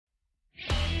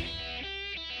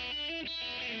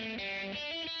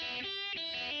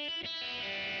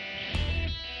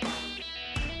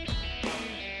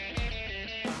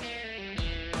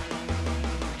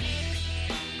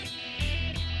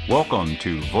Welcome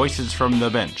to Voices from the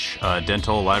Bench, a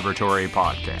dental laboratory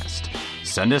podcast.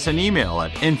 Send us an email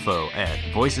at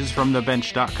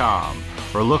info@voicesfromthebench.com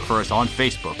or look for us on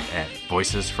Facebook at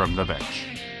Voices from the Bench.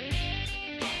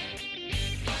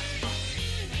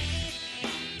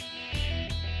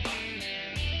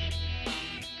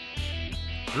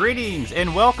 Greetings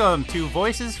and welcome to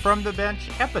Voices from the Bench,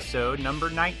 episode number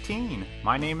 19.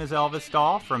 My name is Elvis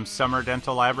Dahl from Summer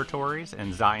Dental Laboratories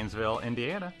in Zionsville,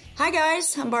 Indiana. Hi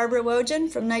guys, I'm Barbara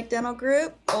Wojin from Knight Dental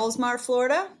Group, Oldsmar,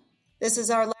 Florida. This is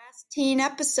our last teen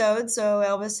episode, so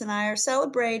Elvis and I are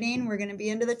celebrating. We're going to be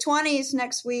into the 20s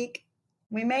next week.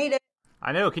 We made it.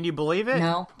 I know, can you believe it?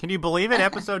 No. Can you believe it?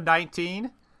 Episode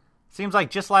 19? Seems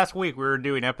like just last week we were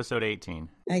doing episode 18.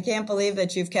 I can't believe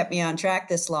that you've kept me on track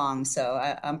this long, so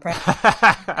I'm proud.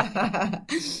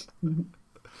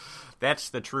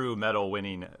 That's the true medal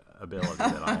winning ability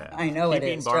that I have. I know it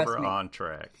is. Keeping Barbara on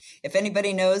track. If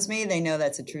anybody knows me, they know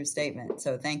that's a true statement,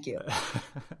 so thank you.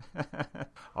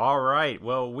 All right.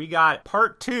 Well, we got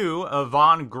part 2 of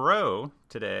Von Groh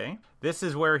today. This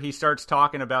is where he starts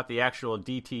talking about the actual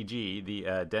DTG,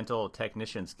 the Dental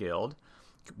Technicians Guild,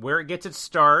 where it gets its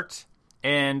start,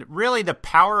 and really the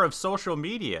power of social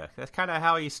media. That's kind of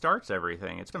how he starts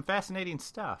everything. It's some fascinating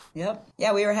stuff. Yep.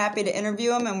 Yeah, we were happy to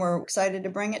interview him, and we're excited to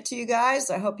bring it to you guys.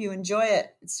 I hope you enjoy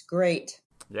it. It's great.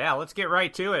 Yeah, let's get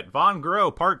right to it. Von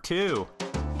Groh, part 2.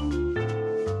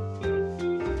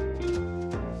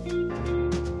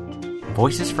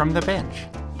 Voices from the Bench.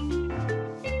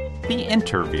 The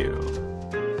interview.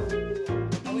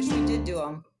 I wish we did do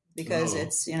them. Because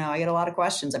it's, I get a lot of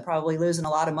questions. I'm probably losing a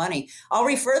lot of money. I'll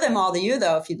refer them all to you,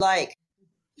 though, if you'd like.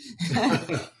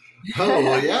 Oh,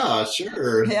 well, yeah,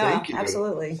 sure. Yeah, thank you.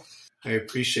 Absolutely. I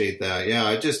appreciate that.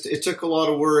 Yeah, it took a lot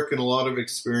of work and a lot of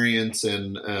experience.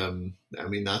 And,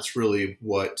 that's really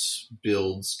what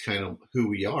builds kind of who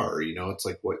we are. It's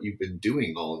like what you've been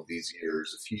doing all of these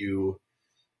years.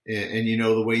 And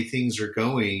the way things are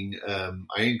going,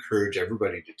 I encourage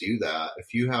everybody to do that.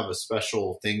 If you have a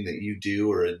special thing that you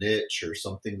do or a niche or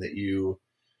something that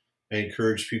I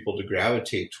encourage people to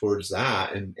gravitate towards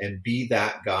that and be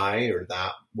that guy or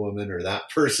that woman or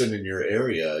that person in your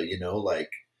area,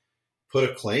 put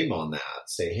a claim on that.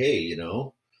 Say, hey,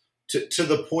 to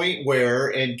the point where,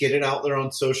 and get it out there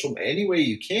on social, any way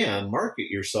you can,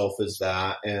 market yourself as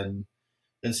that.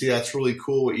 And see, that's really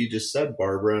cool what you just said,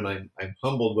 Barbara, and I'm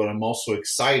humbled, but I'm also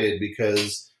excited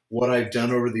because what I've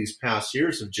done over these past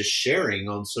years of just sharing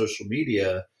on social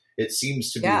media, it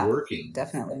seems to be working.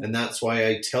 Definitely. And that's why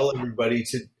I tell everyone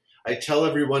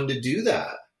to do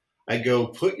that. I go,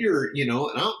 put your, and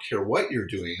I don't care what you're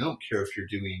doing. I don't care if you're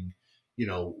doing,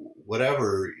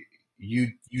 whatever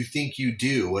you think you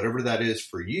do, whatever that is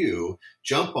for you,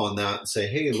 jump on that and say,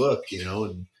 hey, look,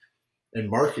 and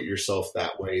market yourself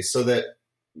that way so that,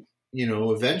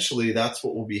 eventually that's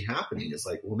what will be happening. Is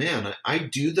like, well, man, I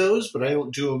do those, but I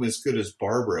don't do them as good as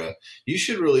Barbara. You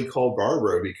should really call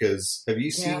Barbara because have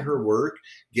you seen her work?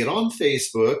 Get on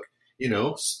Facebook,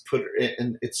 put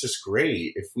and it's just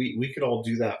great. If we could all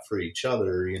do that for each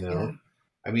other, Yeah.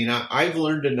 I've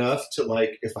learned enough to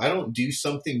if I don't do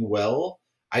something well,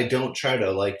 I don't try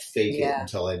to fake it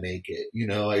until I make it.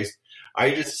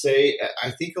 I just say,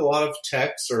 I think a lot of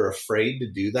techs are afraid to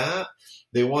do that.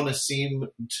 They want to seem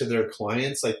to their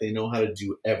clients like they know how to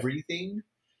do everything.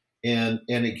 And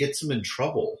it gets them in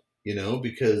trouble,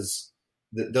 because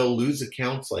they'll lose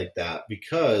accounts like that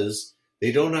because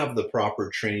they don't have the proper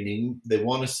training. They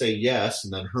want to say yes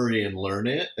and then hurry and learn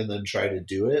it and then try to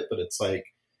do it. But it's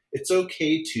it's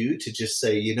okay too, to just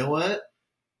say, you know what?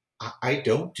 I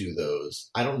don't do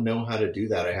those. I don't know how to do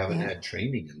that. I haven't had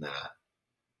training in that.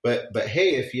 But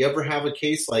hey, if you ever have a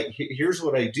case here's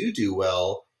what I do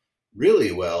well,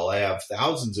 really well. I have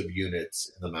thousands of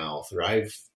units in the mouth, or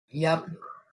Yep.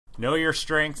 Know your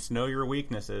strengths, know your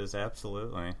weaknesses.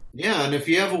 Absolutely. Yeah. And if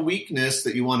you have a weakness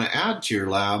that you want to add to your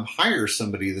lab, hire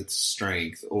somebody that's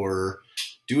strength or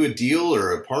do a deal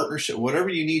or a partnership, whatever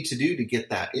you need to do to get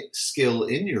that skill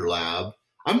in your lab.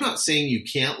 I'm not saying you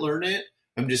can't learn it.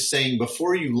 I'm just saying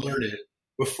before you learn it,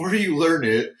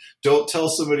 don't tell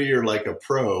somebody you're a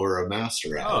pro or a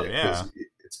master at it. Yeah.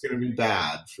 It's going to be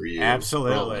bad for you.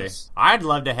 Absolutely. I'd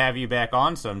love to have you back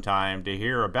on sometime to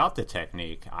hear about the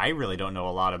technique. I really don't know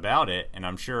a lot about it, and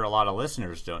I'm sure a lot of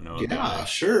listeners don't know about it. Yeah,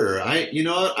 sure.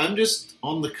 I'm just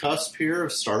on the cusp here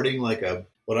of starting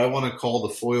what I want to call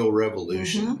the foil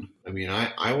revolution. Mm-hmm.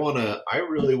 I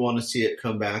really want to see it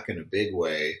come back in a big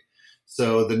way.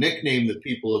 So the nickname that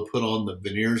people have put on the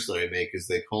veneers that I make is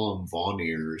they call them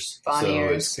Von-ears.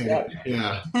 Von-ears,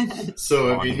 yeah.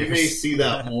 So you may see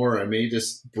that more. I may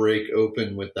just break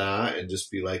open with that and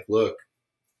just be like, look,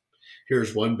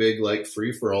 here's one big like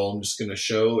free for all. I'm just going to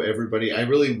show everybody. I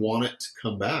really want it to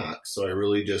come back. So I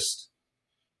really just,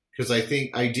 because I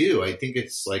think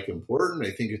it's like important.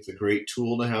 I think it's a great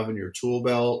tool to have in your tool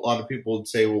belt. A lot of people would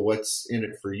say, well, what's in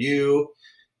it for you?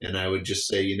 And I would just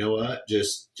say, you know what,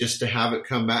 just to have it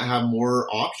come back, have more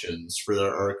options for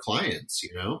our clients,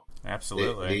 you know?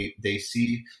 Absolutely. They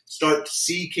start to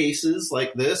see cases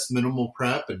like this, minimal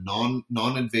prep and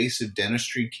non-invasive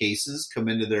dentistry cases come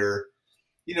into their,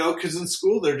 you know, because in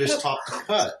school they're just taught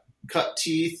to cut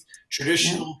teeth,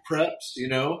 traditional preps, you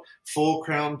know, full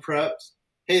crown preps.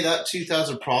 Hey, that tooth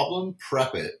has a problem,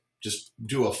 prep it. Just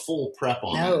do a full prep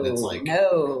on it. And it's like,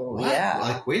 what? Yeah.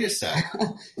 Like, wait a sec.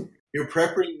 You're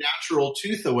prepping natural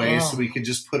tooth away so we could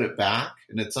just put it back,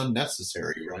 and it's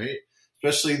unnecessary, right?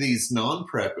 Especially these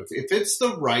non-prep. If it's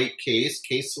the right case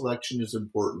selection is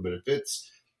important, but if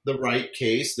it's the right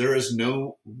case, there is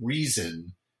no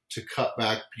reason to cut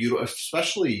back beautiful,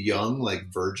 especially young,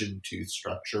 like virgin tooth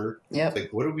structure. Yep. Like,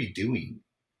 what are we doing?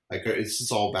 Like, this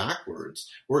is all backwards.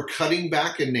 We're cutting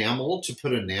back enamel to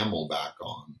put enamel back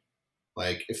on.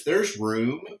 Like, if there's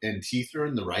room and teeth are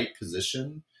in the right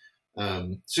position.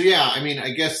 So yeah, I mean,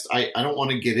 I guess I don't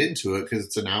want to get into it because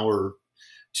it's an hour,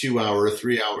 2 hour,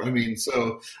 3 hour. I mean,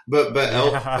 so, but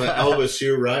Elvis,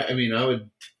 you're right. I mean,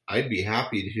 I'd be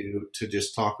happy to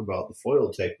just talk about the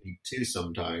foil technique too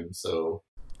sometime. So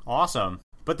awesome.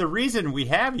 But the reason we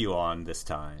have you on this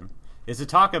time is to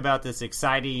talk about this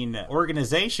exciting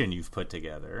organization you've put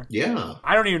together. Yeah.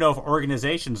 I don't even know if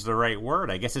organization's the right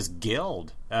word. I guess it's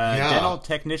guild. Dental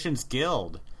Technicians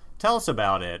Guild. Tell us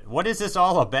about it. What is this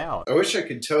all about? I wish I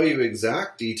could tell you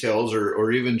exact details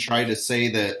or even try to say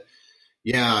that,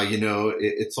 yeah, you know,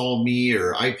 it's all me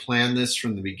or I planned this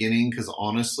from the beginning, because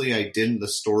honestly, I didn't. The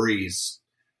story's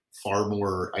far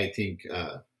more, I think,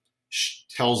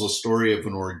 tells a story of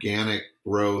an organic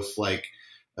growth, like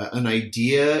an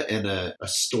idea and a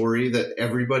story that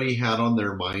everybody had on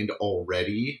their mind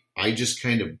already. I just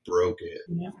kind of broke it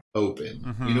open.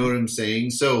 Mm-hmm. You know what I'm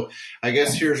saying? So I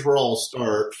guess here's where I'll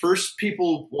start. First,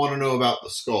 people want to know about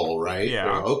the skull, right? Yeah.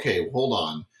 Well, okay, hold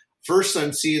on. First,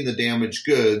 I'm seeing the damaged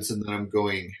goods, and then I'm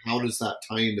going, how does that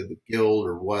tie into the guild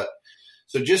or what?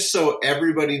 So just so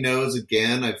everybody knows,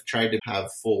 again, I've tried to have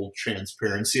full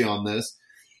transparency on this,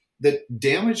 that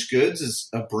Damaged Goods is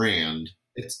a brand.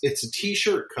 It's a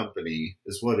t-shirt company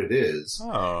is what it is.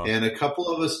 Oh. And a couple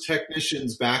of us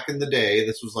technicians back in the day,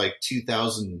 this was like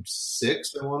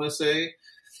 2006, I want to say.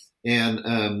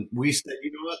 And we said,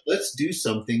 you know what, let's do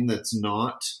something that's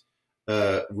not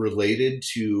related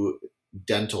to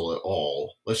dental at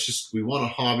all. We want a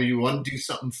hobby. We want to do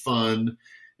something fun.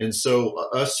 And so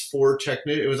us four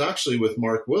technicians, it was actually with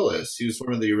Mark Willis. He was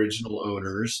one of the original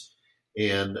owners.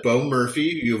 And Bo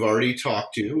Murphy, who you've already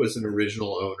talked to, was an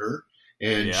original owner.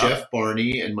 And Jeff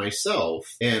Barney and myself,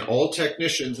 and all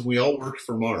technicians, and we all worked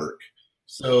for Mark.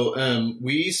 So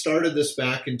we started this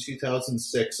back in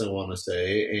 2006, I want to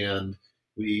say, and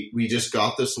we just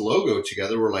got this logo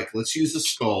together. We're like, let's use a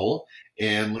skull,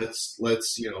 and let's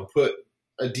put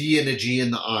a D and a G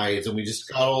in the eyes, and we just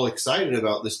got all excited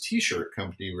about this T-shirt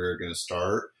company we were going to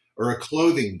start, or a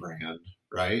clothing brand.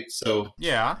 Right. So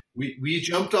we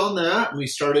jumped on that and we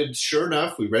started, sure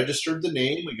enough, we registered the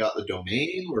name, we got the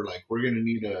domain. We're like, we're going to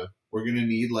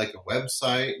need like a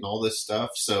website and all this stuff.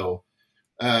 So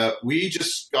we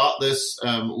just got this.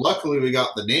 Luckily we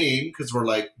got the name because we're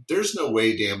like, there's no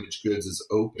way Damaged Goods is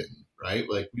open, right?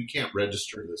 Like we can't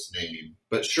register this name,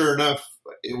 but sure enough,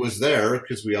 it was there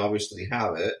because we obviously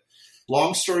have it.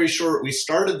 Long story short, we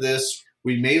started this.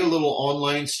 We made a little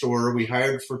online store. We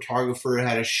hired a photographer,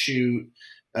 had a shoot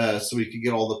so we could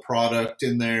get all the product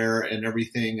in there and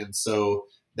everything. And so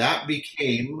that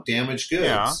became Damaged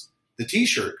Goods, the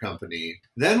T-shirt company.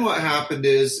 Then what happened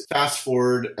is, fast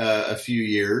forward a few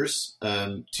years,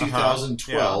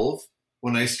 2012,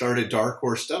 when I started Dark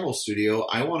Horse Dental Studio,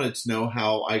 I wanted to know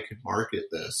how I could market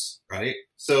this, right?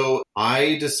 So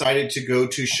I decided to go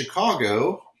to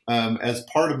Chicago as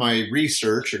part of my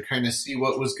research or kind of see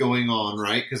what was going on,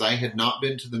 right? Because I had not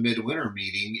been to the midwinter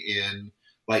meeting in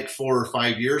like 4 or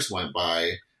 5 years went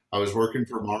by. I was working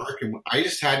for Mark and I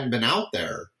just hadn't been out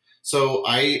there. So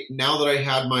now that I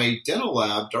had my dental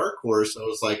lab, Dark Horse, I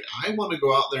was like, I want to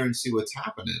go out there and see what's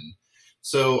happening.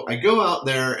 So I go out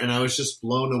there and I was just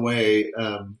blown away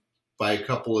by a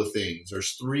couple of things.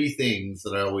 There's 3 things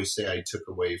that I always say I took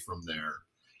away from there.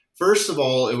 First of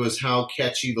all, it was how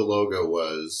catchy the logo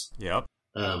was. Yep.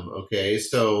 Okay,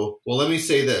 so, well, let me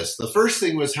say this. The first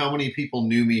thing was how many people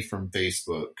knew me from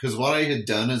Facebook. Because what I had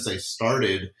done is I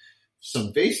started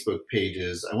some Facebook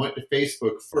pages. I went to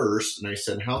Facebook first, and I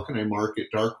said, how can I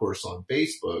market Dark Horse on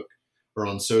Facebook or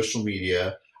on social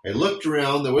media? I looked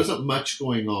around. There wasn't much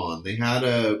going on. They had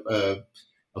a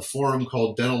forum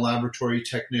called Dental Laboratory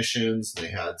Technicians. They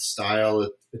had Style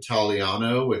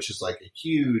Italiano, which is like a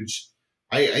huge,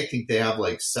 I think they have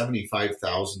like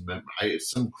 75,000 members,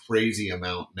 some crazy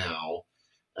amount now,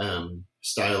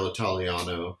 Style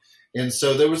Italiano. And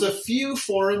so there was a few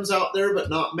forums out there, but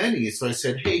not many. So I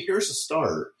said, hey, here's a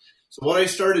start. So what I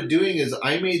started doing is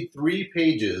I made 3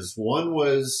 pages. One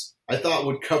was, I thought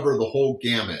would cover the whole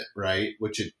gamut, right?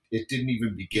 Which it didn't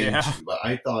even begin to, but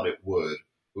I thought it would.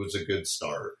 It was a good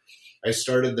start. I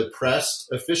started the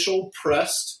official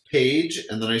pressed page,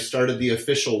 and then I started the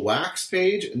official wax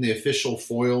page and the official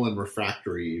foil and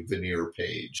refractory veneer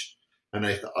page. And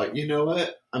I thought, you know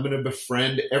what? I'm going to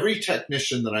befriend every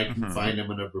technician that I can find. I'm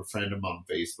going to befriend them on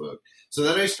Facebook. So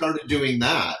then I started doing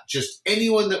that. Just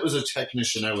anyone that was a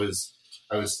technician, I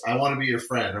want to be your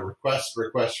friend. A request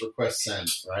sent,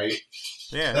 right?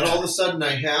 Yeah. Then all of a sudden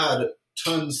I had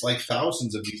tons, like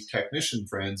thousands of these technician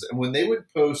friends. And when they would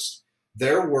post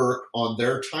their work on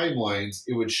their timelines,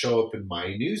 it would show up in my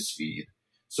newsfeed.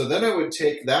 So then I would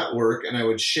take that work and I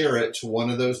would share it to one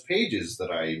of those pages that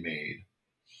I made.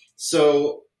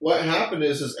 So what happened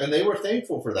is, and they were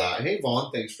thankful for that. Hey,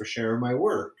 Vaughn, thanks for sharing my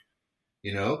work.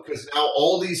 You know, because now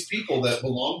all these people that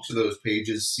belong to those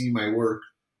pages see my work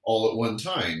all at one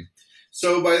time.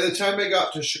 So by the time I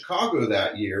got to Chicago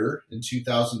that year in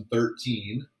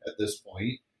 2013, at this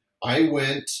point, I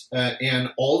went and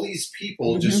all these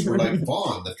people just were like,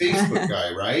 Vaughn, the Facebook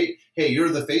guy, right? Hey, you're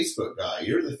the Facebook guy.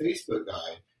 You're the Facebook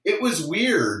guy. It was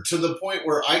weird to the point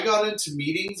where I got into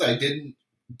meetings I didn't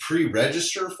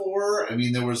pre-register for. I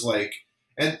mean, there was like,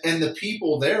 and the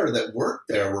people there that worked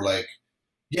there were like,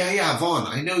 yeah, Vaughn,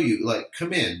 I know you. Like,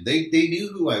 come in. They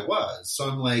knew who I was. So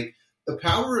I'm like, the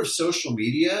power of social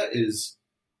media is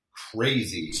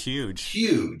crazy. It's huge.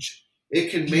 Huge. It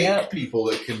can make people,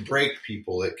 it can break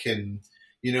people, it can,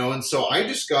 you know, and so I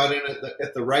just got in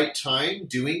at the right time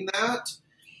doing that.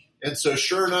 And so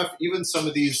sure enough, even some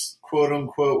of these quote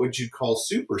unquote, what you'd call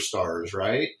superstars,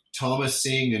 right? Thomas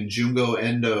Singh and Jungo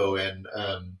Endo and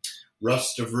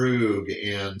Russ DeVrug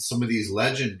and some of these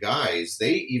legend guys,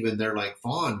 they're like,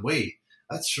 Vaughn, wait,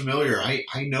 that's familiar. I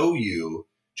know you.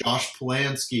 Josh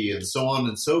Polanski and so on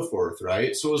and so forth,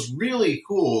 right? So it was really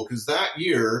cool because that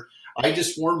year I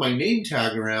just wore my name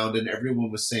tag around and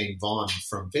everyone was saying Vaughn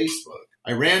from Facebook.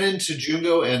 I ran into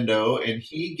Jungo Endo and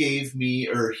he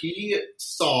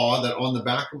saw that on the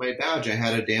back of my badge I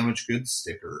had a damaged goods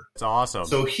sticker. That's awesome.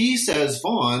 So he says,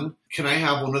 Vaughn, can I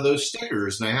have one of those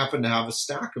stickers? And I happen to have a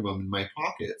stack of them in my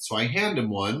pocket. So I hand him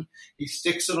one. He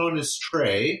sticks it on his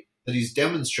tray that he's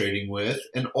demonstrating with,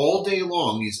 and all day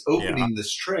long he's opening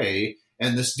this tray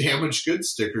and this damaged goods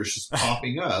sticker is just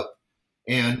popping up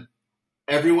and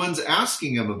everyone's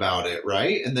asking him about it,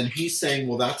 right? And then he's saying,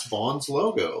 well, that's Vaughn's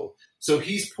logo. So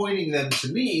he's pointing them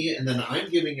to me, and then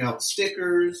I'm giving out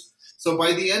stickers. So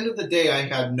by the end of the day, I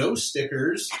had no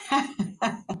stickers.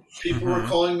 People were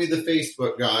calling me the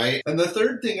Facebook guy. And the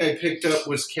third thing I picked up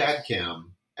was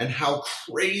CAD-CAM and how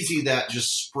crazy that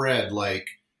just spread. Like,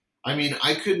 I mean,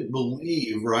 I couldn't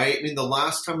believe, right? I mean, the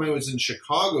last time I was in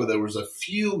Chicago, there was a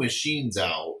few machines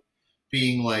out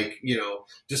being like, you know,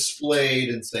 displayed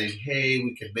and saying, hey,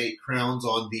 we can make crowns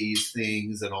on these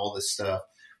things and all this stuff.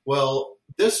 Well,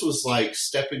 this was like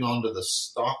stepping onto the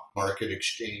stock market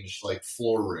exchange, like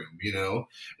floor room, you know?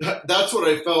 That's what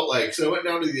I felt like. So I went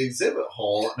down to the exhibit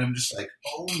hall and I'm just like,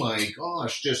 oh my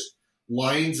gosh, just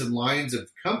lines and lines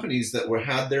of companies that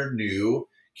had their new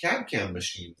CAD-CAM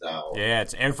machines out. Yeah,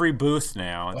 it's every booth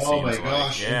now. Oh my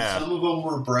gosh. Yeah. And some of them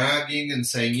were bragging and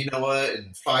saying, you know what,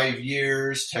 in 5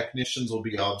 years, technicians will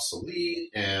be obsolete.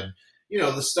 And, you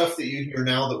know, the stuff that you hear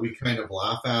now that we kind of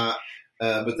laugh at.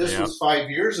 But this was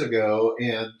 5 years ago.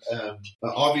 And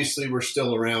obviously we're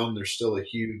still around. There's still a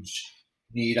huge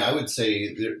need. I would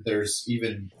say there's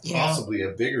even possibly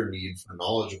a bigger need for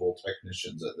knowledgeable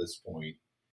technicians at this point.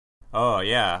 Oh,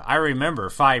 yeah. I remember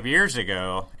 5 years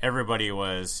ago,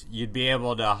 you'd be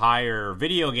able to hire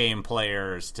video game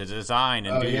players to design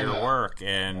and do your work.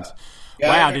 And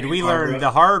wow, did we learn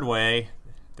the hard way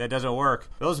that doesn't work.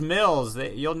 Those mills,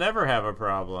 you'll never have a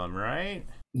problem, right?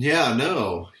 Yeah,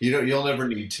 no. You'll never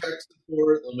need tech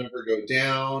support. They'll never go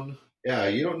down. Yeah,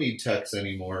 you don't need techs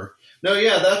anymore. No,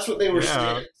 yeah, that's what they were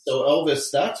saying. So,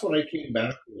 Elvis, that's what I came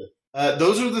back with.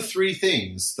 Those are the 3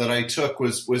 things that I took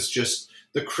was just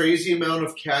the crazy amount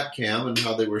of CAD-CAM and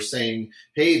how they were saying,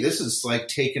 hey, this is like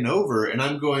taken over. And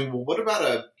I'm going, well, what about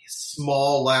a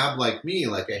small lab like me,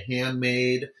 like a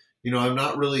handmade? You know, I'm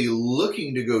not really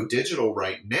looking to go digital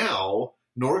right now,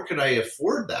 nor could I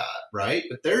afford that, right?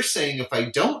 But they're saying if I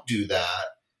don't do that,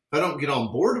 if I don't get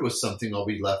on board with something, I'll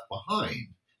be left behind.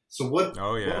 So what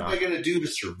Oh, yeah. what am I going to do to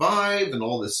survive and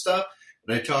all this stuff?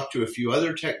 And I talked to a few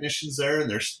other technicians there,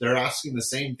 and they're asking the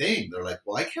same thing. They're like,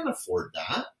 well, I can't afford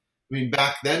that. I mean,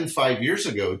 back then, 5 years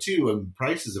ago, too, and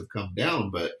prices have come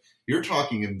down, but you're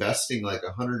talking investing like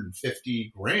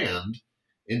 $150,000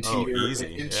 into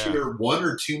your 1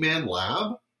 or 2 man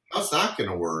lab. How's that going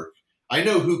to work? I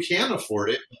know who can afford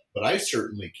it, but I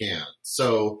certainly can't.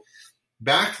 So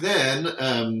back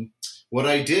then, what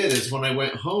I did is when I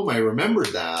went home, I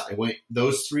remembered that. I went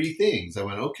those 3 things. I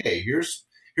went, okay, here's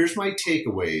my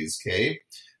takeaways. Okay,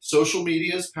 social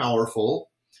media is powerful.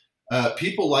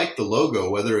 People like the logo,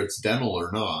 whether it's dental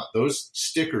or not. Those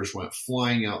stickers went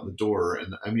flying out the door,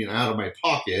 and I mean, out of my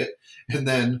pocket. And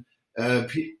then,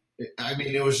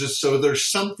 it was just, so there's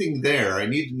something there. I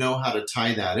need to know how to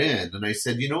tie that in. And I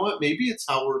said, you know what? Maybe it's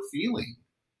how we're feeling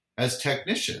as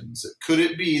technicians. Could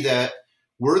it be that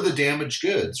we're the damaged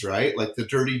goods, right? Like the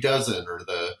Dirty Dozen, or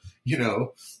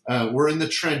we're in the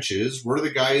trenches. We're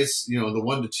the guys, the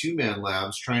 1 to 2 man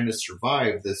labs trying to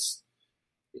survive this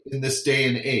in this day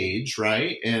and age,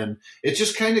 right? And it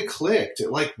just kind of clicked.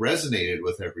 It like resonated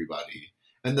with everybody.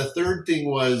 And the third thing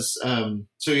was,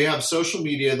 so you have social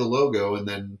media, the logo, and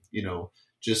then,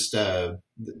 just the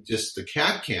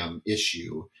CAD CAM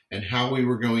issue and how we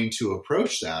were going to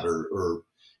approach that, or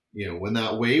when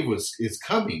that wave is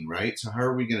coming, right? So how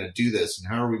are we going to do this,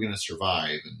 and how are we going to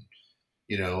survive? And,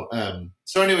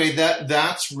 so anyway,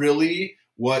 that's really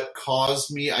what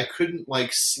caused me. I couldn't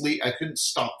sleep. I couldn't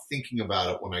stop thinking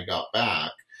about it when I got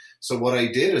back. So what I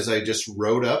did is I just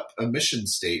wrote up a mission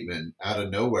statement out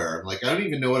of nowhere. I'm like, I don't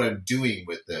even know what I'm doing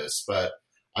with this, but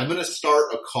I'm going to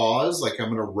start a cause. Like, I'm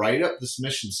going to write up this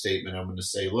mission statement. I'm going to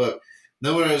say, look,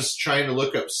 then when I was trying to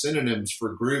look up synonyms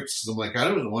for groups, because I'm like, I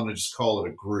don't want to just call it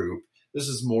a group. This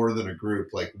is more than a group.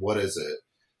 Like, what is it?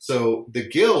 So the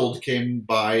guild came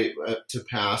by to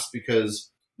pass because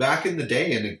back in the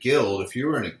day in a guild, if you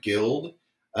were in a guild,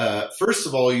 first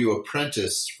of all, you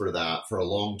apprentice for that for a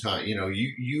long time.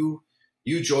 You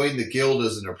joined the guild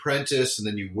as an apprentice, and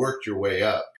then you worked your way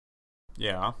up.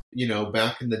 Yeah.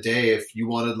 Back in the day, if you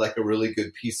wanted like a really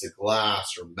good piece of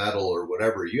glass or metal or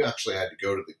whatever, you actually had to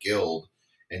go to the guild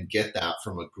and get that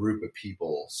from a group of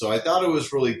people. So I thought it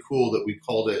was really cool that we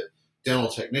called it Dental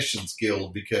Technicians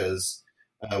Guild, because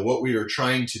what we were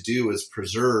trying to do is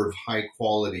preserve high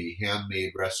quality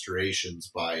handmade restorations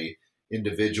by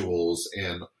individuals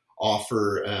and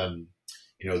offer,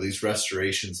 these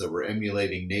restorations that were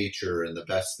emulating nature and the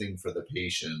best thing for the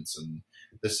patients and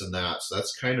this and that. So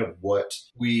that's kind of what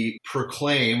we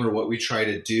proclaim, or what we try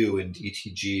to do in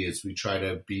DTG, is we try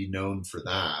to be known for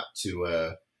that,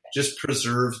 to just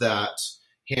preserve that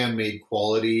handmade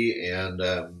quality. And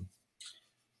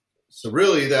so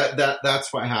really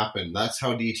that's what happened. That's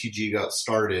how DTG got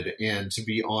started. And to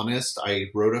be honest, I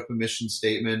wrote up a mission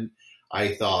statement.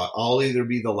 I thought, I'll either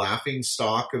be the laughing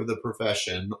stock of the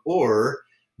profession, or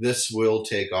this will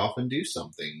take off and do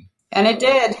something. And it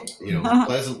did.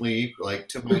 Pleasantly, like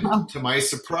to my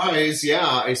surprise,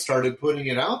 I started putting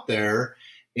it out there,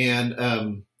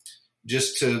 and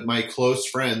just to my close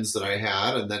friends that I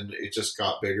had, and then it just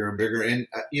got bigger and bigger. And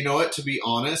you know what? To be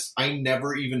honest, I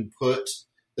never even put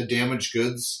the damaged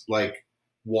goods like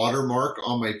watermark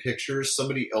on my pictures.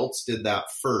 Somebody else did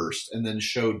that first, and then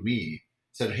showed me.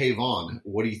 Said, "Hey Vaughn,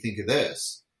 what do you think of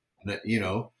this?" And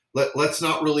let's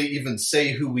not really even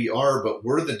say who we are, but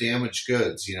we're the damaged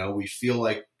goods. We feel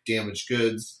like damaged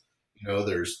goods.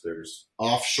 There's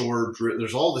offshore,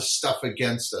 there's all this stuff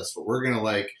against us, but we're gonna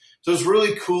so it was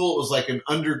really cool. It was like an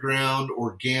underground,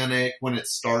 organic. When it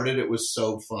started, it was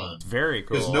so fun. Very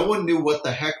cool. Because no one knew what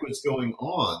the heck was going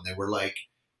on. They were like,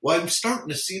 well, I'm starting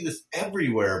to see this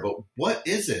everywhere, but what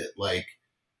is it?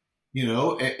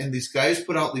 And these guys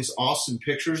put out these awesome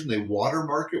pictures, and they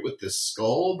watermark it with this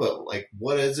skull, but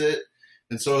what is it?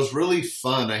 And so it was really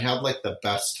fun. I had the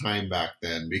best time back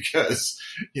then, because,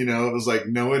 it was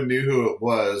no one knew who it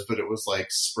was, but it was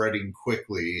spreading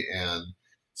quickly. And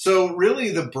so really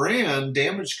the brand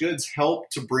Damaged Goods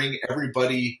helped to bring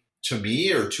everybody to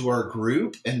me or to our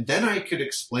group. And then I could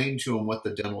explain to them what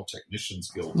the Dental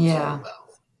Technicians Guild was all about.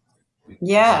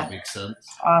 Yeah. Does that make sense?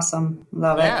 Awesome.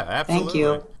 Love it. Yeah, absolutely. Thank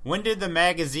you. When did the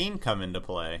magazine come into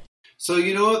play? So,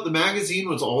 the magazine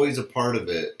was always a part of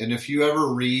it. And if you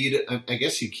ever read, I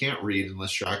guess you can't read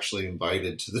unless you're actually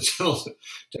invited to the Dental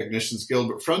Technicians Guild.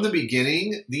 But from the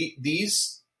beginning,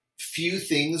 these few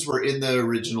things were in the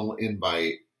original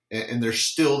invite. And they're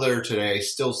still there today. I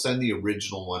still send the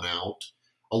original one out,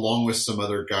 along with some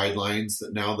other guidelines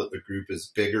that now that the group is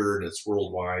bigger and it's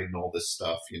worldwide and all this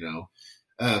stuff,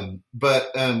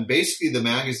 But basically the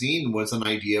magazine was an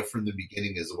idea from the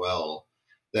beginning as well.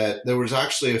 that there was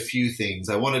actually a few things.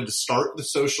 I wanted to start the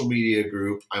social media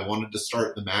group. I wanted to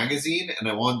start the magazine, and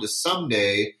I wanted to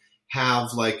someday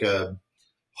have like a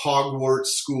Hogwarts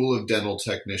School of Dental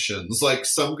Technicians, like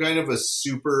some kind of a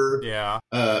super,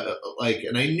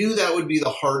 and I knew that would be the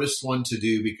hardest one to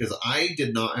do because I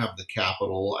did not have the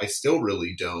capital. I still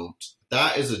really don't.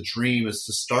 That is a dream, is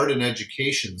to start an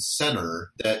education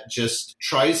center that just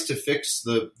tries to fix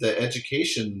the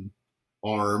education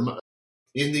arm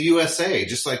in the USA.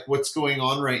 Just like what's going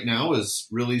on right now is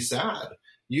really sad.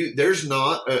 There's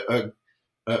not a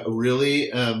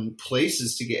really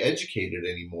places to get educated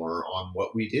anymore on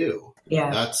what we do.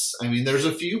 Yeah. There's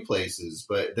a few places,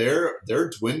 but they're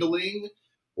dwindling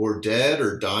or dead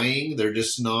or dying. They're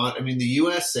just not. I mean, the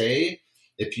USA,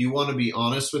 if you want to be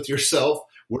honest with yourself,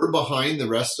 we're behind the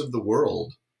rest of the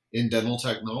world in dental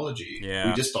technology. Yeah.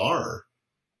 We just are.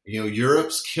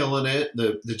 Europe's killing it.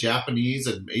 The Japanese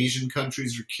and Asian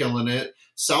countries are killing it.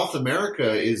 South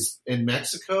America is in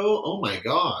Mexico. Oh my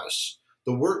gosh.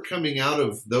 The work coming out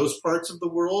of those parts of the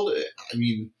world, I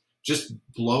mean, just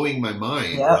blowing my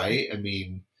mind, right? I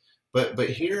mean, but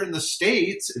here in the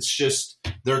States, it's just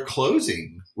they're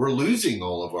closing. We're losing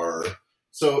all of our.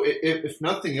 So if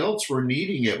nothing else, we're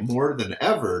needing it more than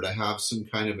ever to have some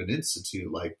kind of an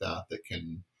institute like that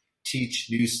can teach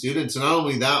new students. And not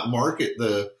only that, market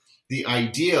the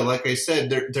idea. Like I said,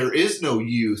 there is no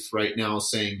youth right now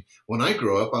saying, when I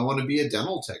grow up, I want to be a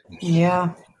dental technician.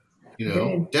 Yeah.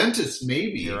 Dentist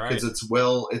maybe, because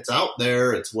it's out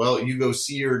there. You go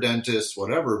see your dentist,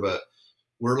 whatever, but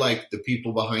we're like the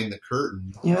people behind the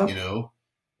curtain,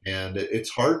 and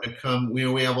it's hard to come.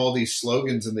 We have all these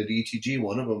slogans in the DTG.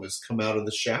 One of them is come out of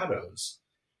the shadows,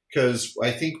 because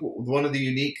I think one of the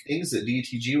unique things that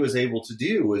DTG was able to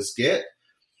do was get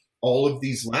all of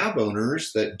these lab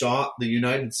owners that dot the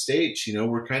United States.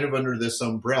 We're kind of under this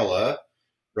umbrella,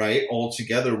 right? All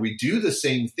together, we do the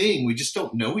same thing. We just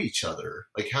don't know each other.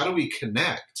 Like, how do we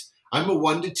connect? I'm a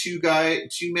 1 to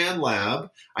 2-man lab.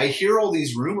 I hear all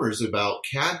these rumors about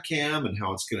CAD/CAM and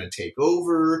how it's going to take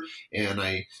over. And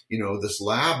this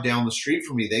lab down the street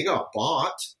from me, they got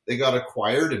bought. They got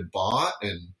acquired and bought,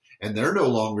 and they're no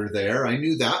longer there. I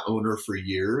knew that owner for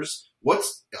years.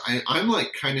 I'm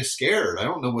like kind of scared. I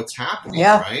don't know what's happening,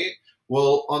 right?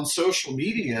 Well, on social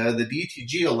media, the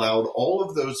DTG allowed all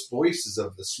of those voices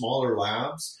of the smaller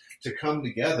labs to come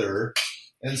together.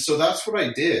 And so that's what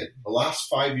I did. The last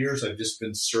 5 years, I've just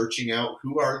been searching out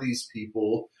who are these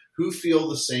people who feel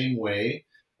the same way,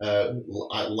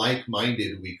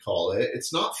 like-minded, we call it.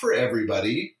 It's not for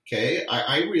everybody, okay?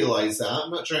 I realize that.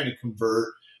 I'm not trying to convert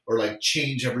or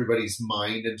change everybody's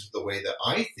mind into the way that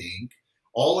I think.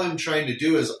 All I'm trying to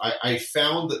do is I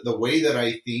found that the way that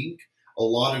I think, a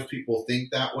lot of people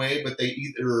think that way, but they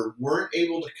either weren't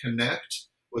able to connect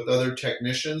with other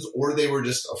technicians, or they were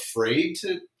just afraid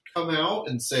to come out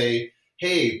and say,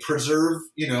 hey, preserve,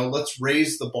 let's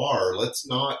raise the bar. Let's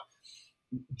not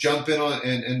jump in on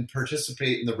and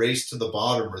participate in the race to the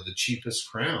bottom or the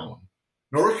cheapest crown.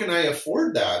 Nor can I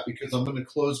afford that because I'm going to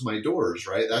close my doors,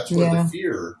 right? That's where the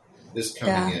fear is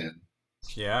coming in.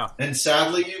 Yeah. And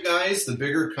sadly, you guys, the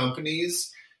bigger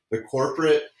companies, the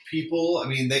corporate people, I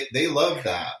mean, they love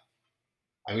that.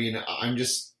 I mean, I'm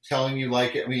just telling you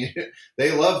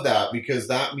they love that because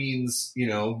that means,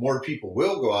 more people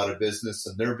will go out of business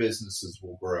and their businesses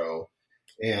will grow.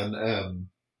 And,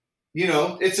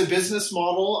 it's a business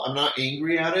model. I'm not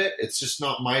angry at it. It's just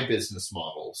not my business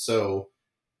model. So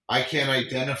I can't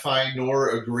identify nor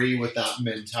agree with that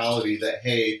mentality that,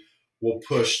 hey, we'll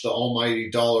push the almighty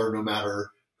dollar no matter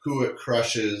who it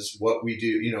crushes, what we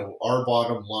do. Our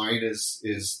bottom line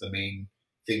is the main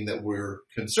thing that we're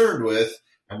concerned with,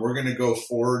 and we're going to go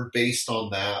forward based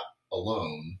on that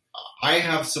alone. I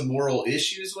have some moral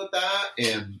issues with that,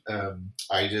 and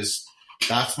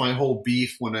that's my whole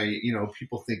beef when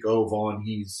people think, oh, Vaughn,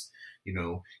 he's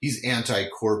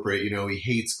anti-corporate, he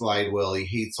hates Glidewell, he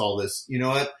hates all this. You know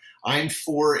what? I'm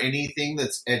for anything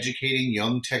that's educating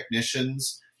young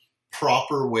technicians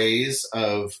proper ways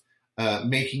of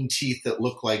making teeth that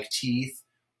look like teeth,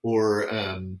 or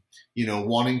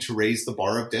wanting to raise the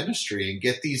bar of dentistry and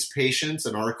get these patients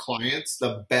and our clients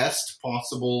the best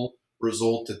possible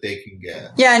result that they can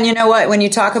get. Yeah, and you know what? When you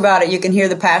talk about it, you can hear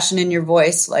the passion in your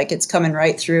voice, like it's coming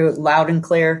right through loud and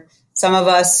clear. Some of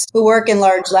us who work in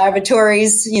large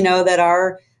laboratories, that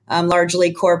are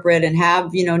largely corporate and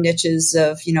have, niches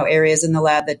of, areas in the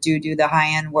lab that do the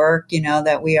high-end work,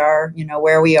 that we are,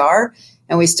 where we are.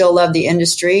 and we still love the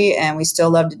industry, and we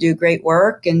still love to do great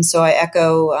work. And so I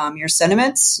echo your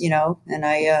sentiments, and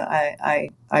I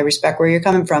respect where you're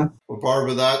coming from. Well,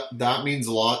 Barbara, that means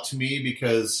a lot to me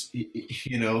because,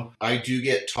 I do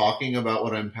get talking about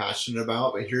what I'm passionate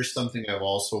about, but here's something I've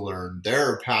also learned. There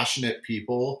are passionate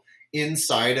people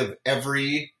inside of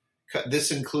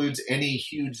this includes any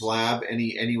huge lab,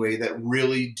 any way that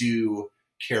really do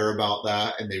care about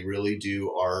that, and they really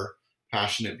are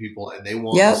passionate people, and they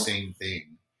want the same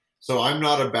thing. So I'm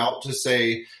not about to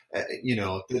say,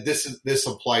 that this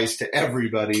applies to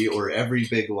everybody or every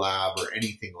big lab or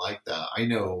anything like that. I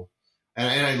know,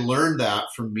 and I learned that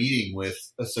from meeting with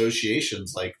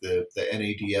associations like the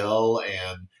NADL,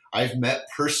 and I've met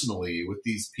personally with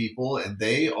these people, and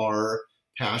they are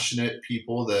passionate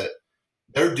people that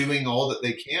they're doing all that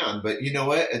they can. But you know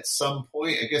what? At some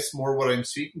point, I guess more what I'm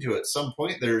speaking to, at some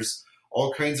point, there's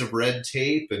all kinds of red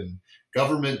tape and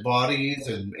government bodies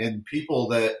and people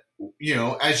that,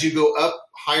 as you go up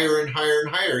higher and higher and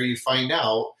higher, you find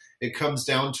out it comes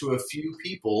down to a few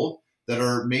people that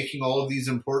are making all of these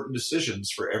important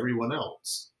decisions for everyone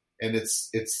else. And it's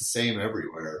the same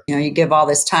everywhere. You give all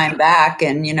this time back,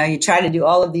 and, you try to do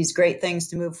all of these great things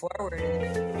to move forward.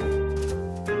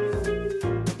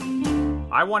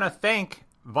 I want to thank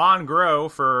Von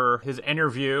Groh for his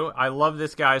interview. I love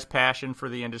this guy's passion for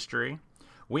the industry.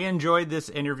 We enjoyed this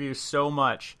interview so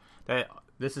much that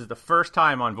this is the first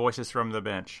time on Voices from the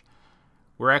Bench.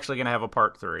 We're actually going to have a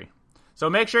part 3. So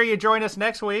make sure you join us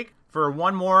next week for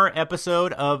one more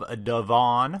episode of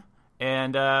Devon,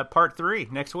 and part 3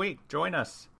 next week. Join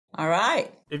us. All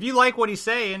right. If you like what he's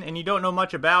saying and you don't know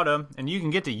much about him, and you can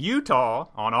get to Utah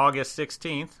on August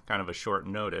 16th, kind of a short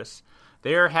notice,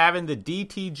 they're having the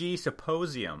DTG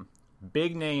Symposium.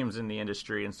 Big names in the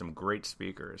industry and some great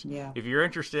speakers. Yeah. If you're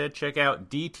interested, check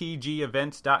out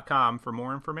dtgevents.com for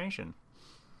more information.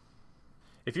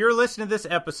 If you're listening to this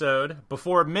episode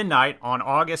before midnight on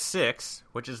August 6th,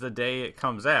 which is the day it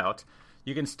comes out,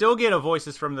 you can still get a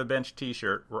Voices from the Bench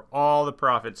t-shirt where all the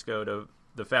profits go to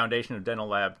the Foundation of Dental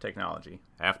Lab Technology.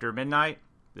 After midnight,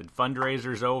 the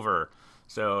fundraiser's over.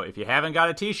 So if you haven't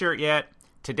got a t-shirt yet,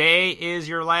 today is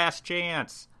your last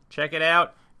chance. Check it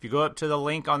out. If you go up to the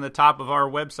link on the top of our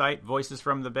website,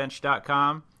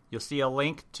 voicesfromthebench.com, you'll see a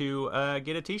link to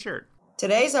get a t-shirt.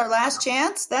 Today's our last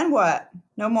chance? Then what?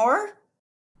 No more?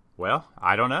 Well,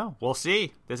 I don't know. We'll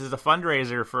see. This is a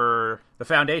fundraiser for the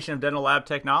Foundation of Dental Lab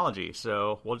Technology,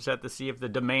 so we'll just have to see if the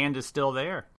demand is still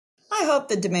there. I hope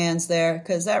the demand's there,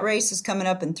 because that race is coming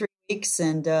up in 3 weeks,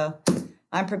 and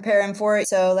I'm preparing for it.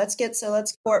 So let's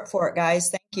support for it, guys.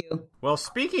 Thank you. Well,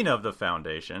 speaking of the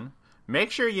foundation, make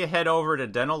sure you head over to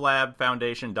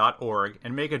dentallabfoundation.org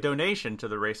and make a donation to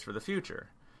the Race for the Future.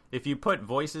 If you put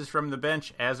Voices from the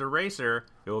Bench as a racer,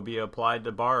 it will be applied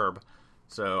to Barb.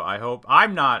 So I hope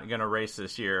I'm not going to race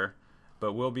this year,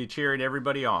 but we'll be cheering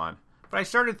everybody on. But I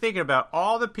started thinking about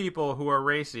all the people who are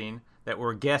racing that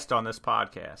were guests on this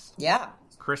podcast. Yeah.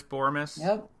 Chris Bormas.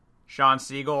 Yep. Sean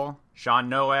Siegel, Sean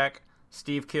Nowak,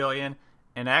 Steve Killian,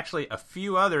 and actually a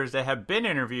few others that have been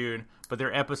interviewed, but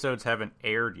their episodes haven't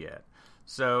aired yet.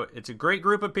 So it's a great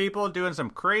group of people doing some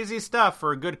crazy stuff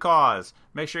for a good cause.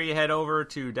 Make sure you head over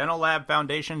to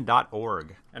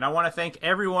dentallabfoundation.org. And I want to thank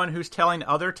everyone who's telling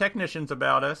other technicians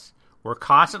about us. We're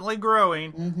constantly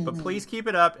growing, but please keep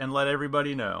it up and let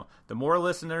everybody know. The more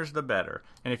listeners, the better.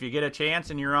 And if you get a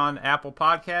chance and you're on Apple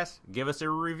Podcasts, give us a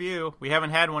review. We haven't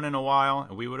had one in a while,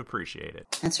 and we would appreciate it.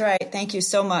 That's right. Thank you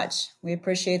so much. We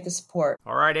appreciate the support.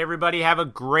 All right, everybody, have a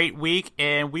great week,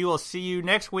 and we will see you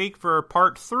next week for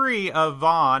part 3 of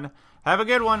Vaughn. Have a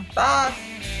good one. Bye.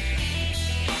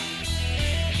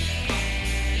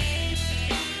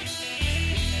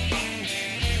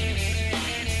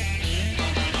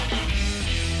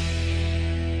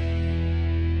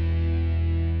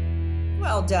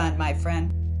 Well done, my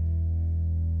friend.